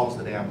as it solves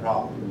the damn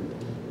problem.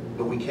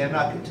 But we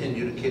cannot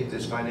continue to kick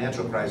this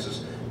financial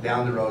crisis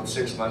down the road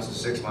 6 months to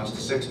 6 months to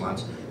 6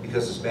 months,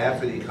 because it's bad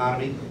for the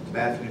economy, it's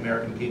bad for the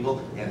American people,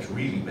 and it's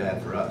really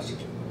bad for us.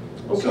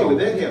 Okay, so, with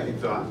that happy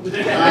thought.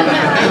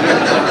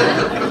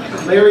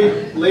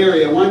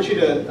 Larry, I want you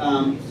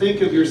to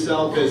think of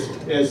yourself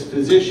as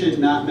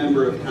physician, not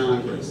member of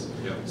Congress.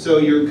 Yep. So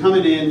you're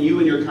coming in, you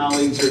and your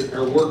colleagues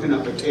are working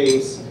up a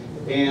case,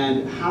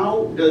 and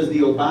how does the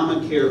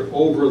Obamacare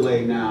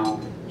overlay now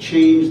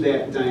change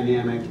that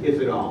dynamic, if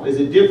at all? Is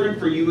it different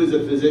for you as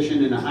a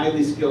physician and a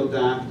highly skilled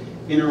doc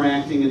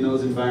interacting in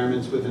those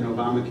environments with an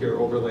Obamacare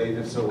overlay, and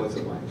if so, what's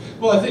it like?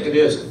 Well, I think it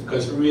is,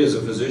 because for me as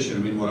a physician, I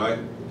mean, what I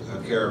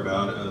care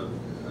about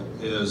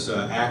is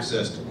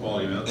access to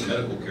quality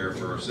medical care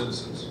for our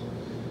citizens.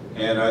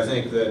 And I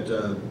think that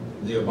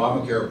the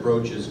Obamacare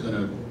approach is going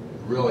to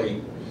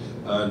really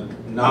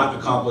not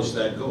accomplish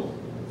that goal.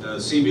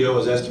 CBO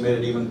has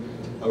estimated even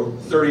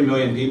 30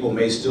 million people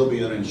may still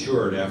be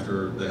uninsured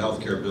after the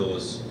health care bill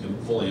is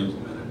fully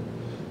implemented.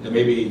 There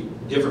may be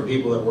different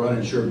people that were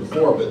uninsured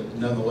before, but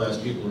nonetheless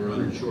people are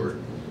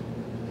uninsured.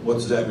 What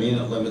does that mean?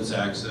 It limits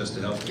access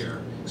to health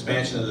care.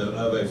 Expansion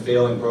of a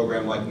failing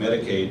program like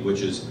Medicaid,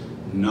 which is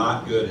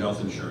not good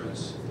health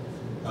insurance,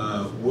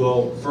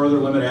 will further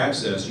limit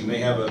access. You may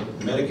have a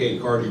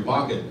Medicaid card in your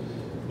pocket,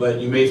 but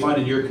you may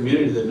find in your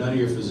community that none of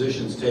your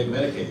physicians take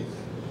Medicaid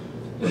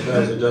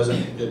because it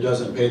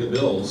doesn't pay the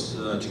bills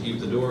to keep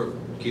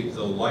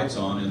the lights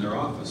on in their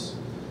office.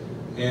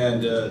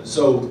 And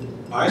so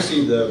I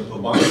see the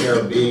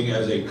Obamacare being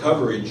as a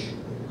coverage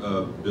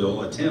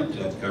bill, attempt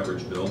at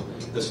coverage bill,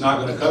 that's not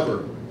going to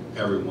cover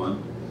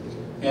everyone.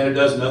 And it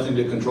does nothing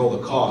to control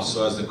the cost.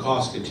 So as the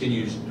cost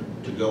continues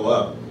to go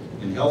up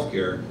in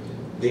healthcare,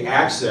 the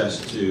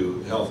access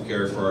to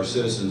healthcare for our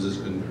citizens is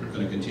going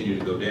to continue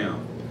to go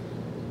down.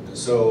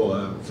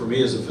 So for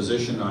me as a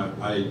physician,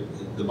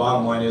 the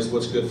bottom line is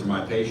what's good for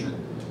my patient.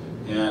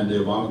 And the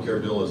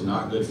Obamacare bill is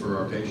not good for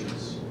our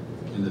patients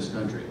in this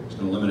country. It's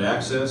going to limit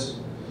access.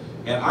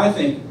 And I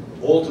think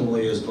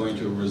ultimately is going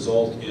to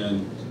result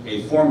in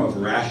a form of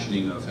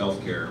rationing of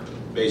healthcare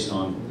based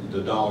on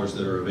the dollars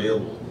that are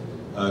available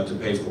to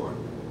pay for it.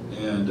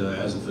 And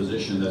as a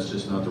physician, that's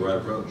just not the right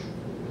approach.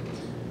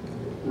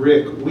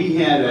 Rick, we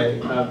had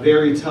a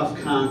very tough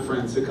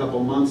conference a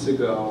couple months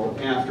ago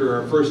after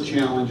our first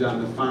challenge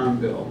on the Farm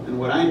Bill. And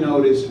what I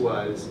noticed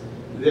was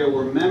there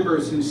were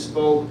members who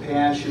spoke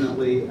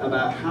passionately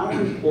about how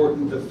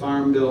important the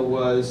Farm Bill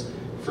was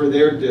for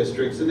their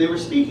districts. And they were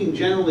speaking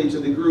generally to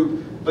the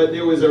group, but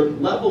there was a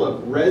level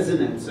of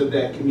resonance of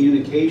that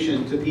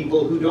communication to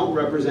people who don't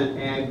represent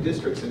ag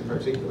districts in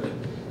particular.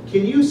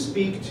 Can you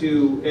speak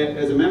to,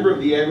 as a member of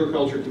the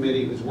Agriculture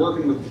Committee who's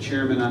working with the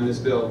chairman on this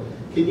bill,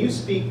 can you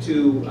speak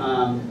to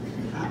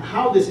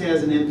how this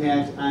has an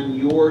impact on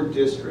your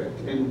district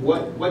and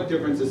what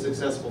difference a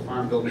successful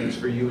Farm Bill makes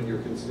for you and your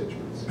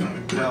constituents?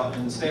 Well,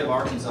 in the state of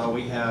Arkansas,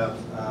 we have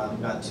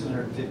about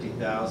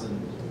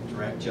 250,000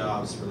 direct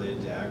jobs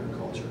related to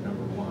agriculture,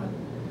 number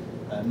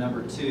one.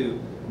 Number two,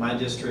 my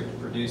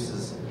district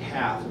produces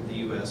half of the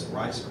U.S.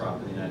 rice crop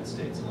in the United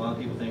States. And a lot of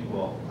people think,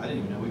 well, I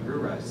didn't even know we grew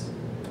rice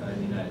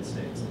in the United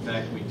States. In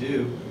fact, we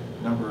do.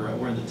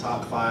 We're in the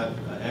top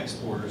 5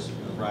 exporters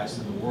of rice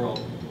in the world,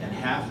 and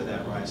half of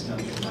that rice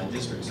comes from my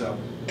district. So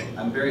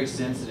I'm very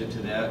sensitive to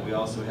that. We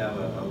also have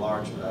a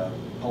large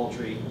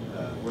poultry.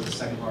 We're the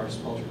second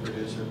largest poultry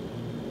producer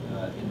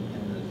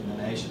in the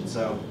nation.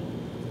 So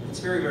it's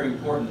very, very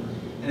important.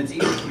 And it's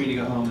easy for me to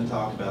go home and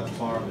talk about the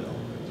Farm Bill,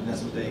 and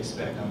that's what they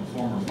expect. I'm a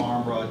former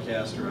farm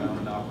broadcaster. I own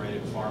and operate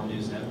a farm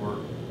news network.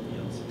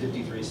 It's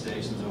 53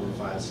 stations over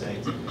 5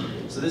 states.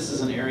 So this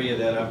is an area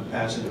that I'm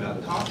passionate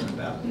about talking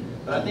about.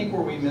 But I think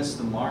where we miss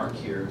the mark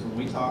here is when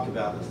we talk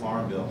about the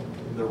Farm Bill,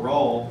 the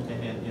role,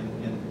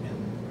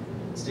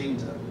 and Stephen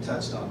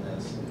touched on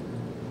this,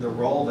 the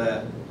role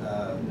that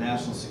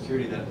national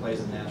security, that it plays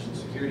in national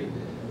security.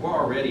 We're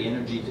already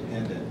energy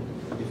dependent.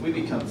 If we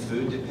become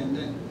food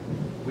dependent,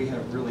 we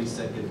have really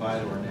said goodbye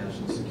to our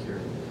national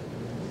security.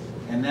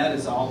 And that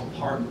is all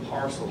part and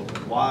parcel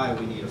of why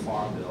we need a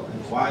Farm Bill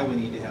and why we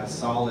need to have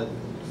solid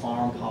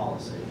farm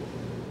policy.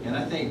 And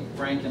I think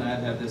Frank and I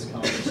have had this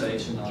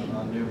conversation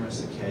on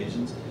numerous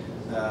occasions.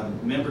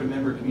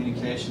 Member-to-member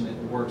communication, it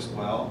works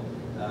well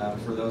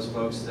for those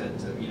folks that,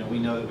 we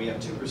know that we have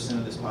 2%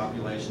 of this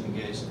population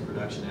engaged in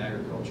production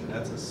agriculture.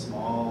 That's a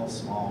small,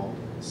 small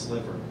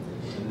sliver.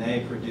 And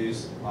they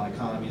produce on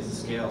economies of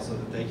scale so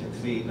that they can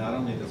feed not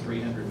only the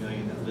 300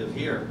 million that live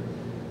here,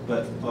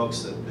 but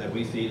folks that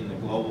we feed in the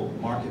global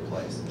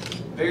marketplace.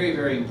 Very,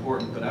 very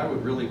important, but I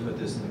would really put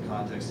this in the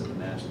context of a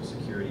national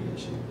security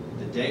issue.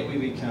 The day we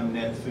become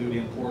net food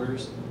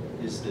importers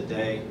is the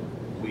day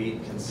we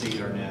concede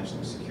our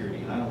national security,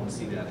 and I don't want to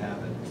see that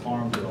happen. The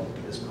Farm Bill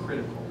is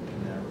critical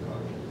in that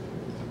regard.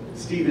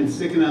 Stephen,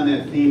 sticking on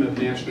that theme of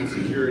national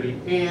security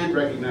and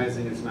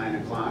recognizing it's 9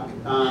 o'clock,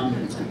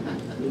 and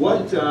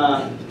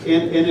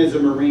as a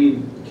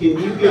Marine, can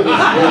you give us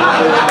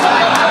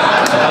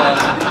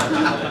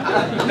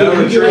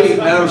no retreat,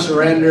 no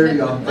surrender.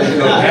 You'll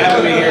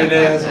have me here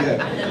today.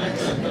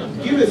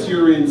 Give us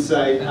your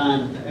insight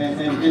on,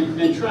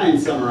 and try and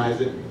summarize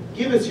it.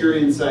 Give us your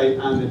insight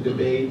on the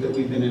debate that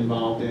we've been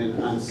involved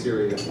in on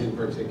Syria in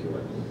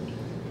particular.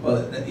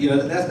 Well,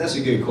 that's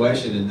a good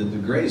question, and the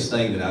greatest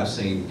thing that I've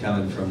seen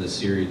coming from the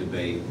Syria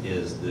debate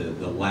is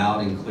the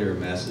loud and clear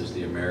message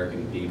the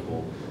American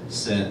people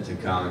sent to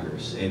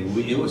Congress, and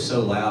it was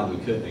so loud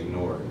we couldn't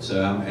ignore it.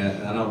 So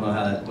I don't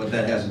know what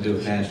that has to do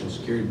with national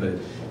security, but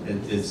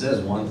it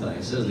says one thing.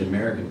 It says the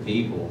American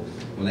people,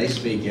 when they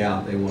speak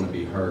out, they want to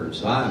be heard.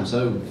 So I am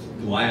so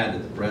glad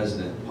that the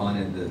President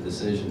punted the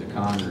decision to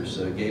Congress,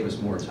 so it gave us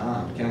more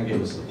time, kind of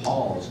gave us the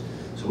pause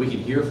so we could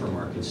hear from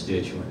our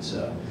constituents.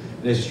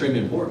 It's extremely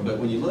important, but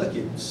when you look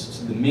at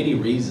the many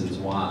reasons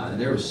why,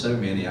 and there were so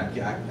many,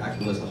 I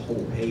could list a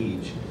whole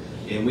page,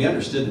 and we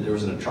understood that there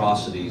was an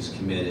atrocities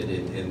committed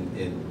and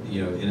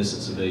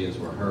innocent civilians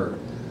were hurt.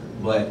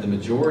 But the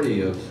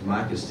majority of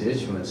my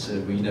constituents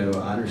said,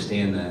 well, I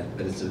understand that,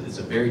 but it's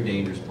a very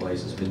dangerous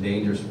place. It's been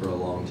dangerous for a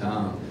long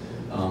time.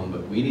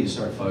 But we need to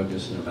start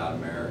focusing about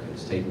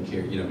Americans, taking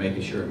care,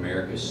 making sure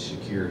America is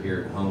secure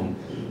here at home.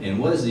 And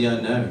what is the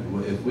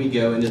unknown? If we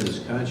go into this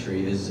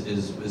country, is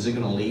it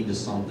going to lead to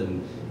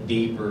something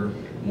deeper,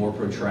 more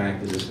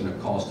protracted? It's going to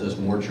cost us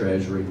more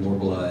treasury, more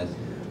blood.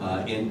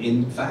 And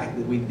in fact,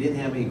 that we didn't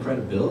have any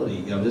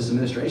credibility. This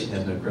administration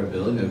has no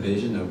credibility, no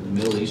vision, no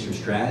Middle Eastern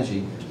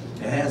strategy.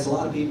 It has a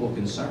lot of people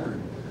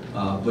concerned.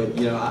 But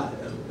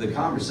the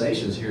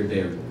conversations here today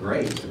are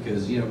great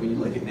because when you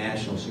look at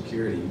national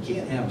security, you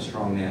can't have a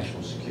strong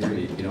national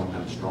security if you don't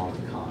have a strong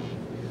economy.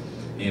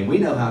 And we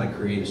know how to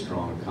create a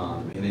strong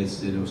economy. And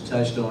it was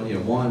touched on,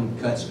 one,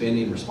 cut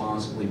spending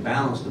responsibly,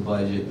 balance the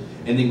budget,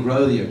 and then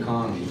grow the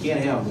economy. You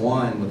can't have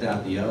one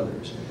without the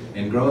others.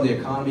 And growing the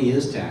economy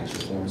is tax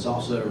reform. It's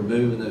also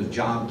removing those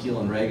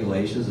job-killing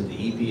regulations that the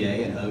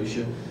EPA and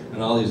OSHA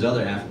and all these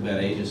other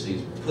alphabet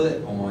agencies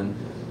put on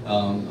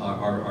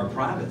our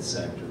private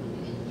sector.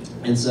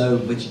 And so,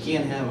 but you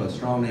can't have a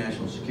strong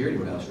national security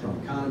without a strong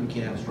economy. You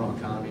can't have a strong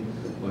economy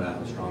without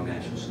a strong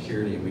national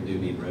security, and we do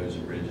need roads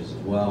and bridges as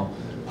well.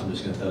 I'm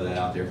just going to throw that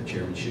out there for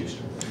Chairman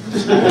Schuster.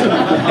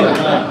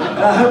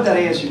 I hope that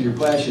answered your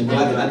question,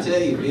 but I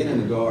tell you, being in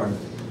the Guard,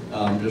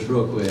 just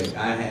real quick,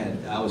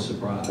 I was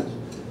surprised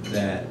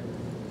that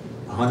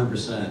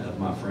 100% of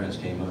my friends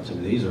came up to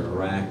me. These are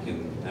Iraq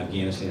and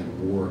Afghanistan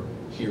war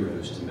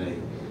heroes to me.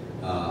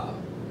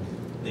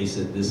 They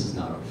said, this is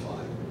not our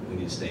fight. We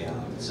need to stay out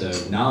of it. So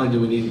not only do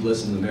we need to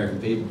listen to the American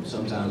people,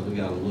 sometimes we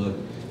got to look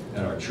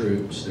at our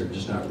troops. They're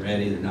just not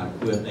ready. They're not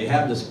equipped. They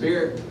have the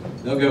spirit.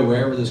 They'll go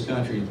wherever this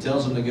country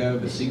tells them to go,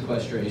 but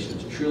sequestration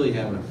is truly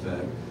having an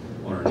effect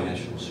on our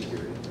national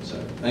security. So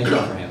thank you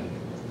all for having me.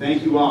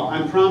 Thank you all.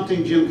 I'm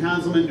prompting Jim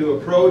Conzelman to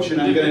approach,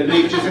 and I'm going to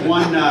make just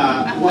one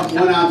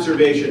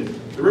observation.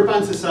 The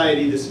Ripon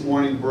Society this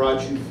morning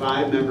brought you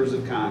 5 members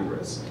of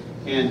Congress,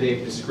 and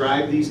they've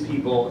described these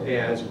people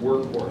as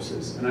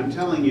workhorses. And I'm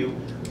telling you,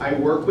 I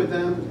work with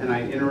them and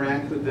I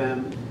interact with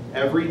them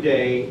every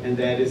day, and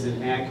that is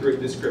an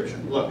accurate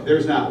description. Look,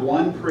 there's not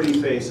one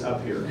pretty face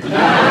up here.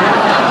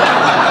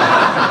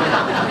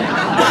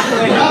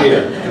 Thank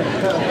you.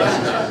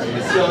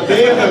 So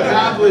they have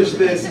accomplished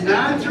this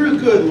not through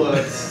good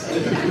looks.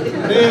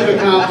 They have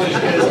accomplished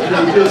this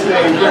through just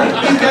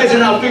these guys are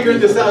now figuring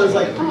this out. It's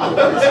like,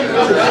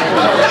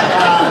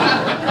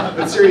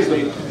 but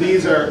seriously,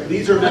 these are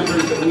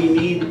members that we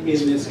need in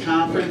this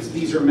conference.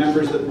 These are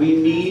members that we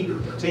need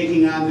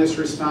taking on this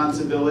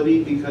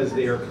responsibility because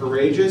they are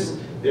courageous.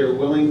 They're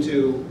willing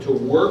to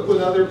work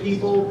with other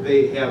people.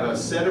 They have a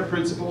set of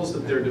principles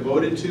that they're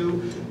devoted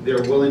to.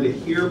 They're willing to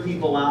hear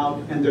people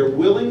out, and they're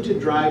willing to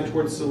drive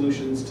towards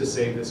solutions to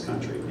save this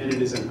country. And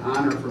it is an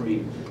honor for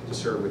me to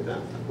serve with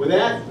them. With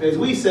that, as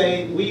we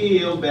say, we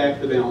yield back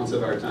the balance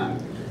of our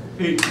time.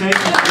 Hey, thank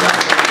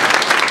you.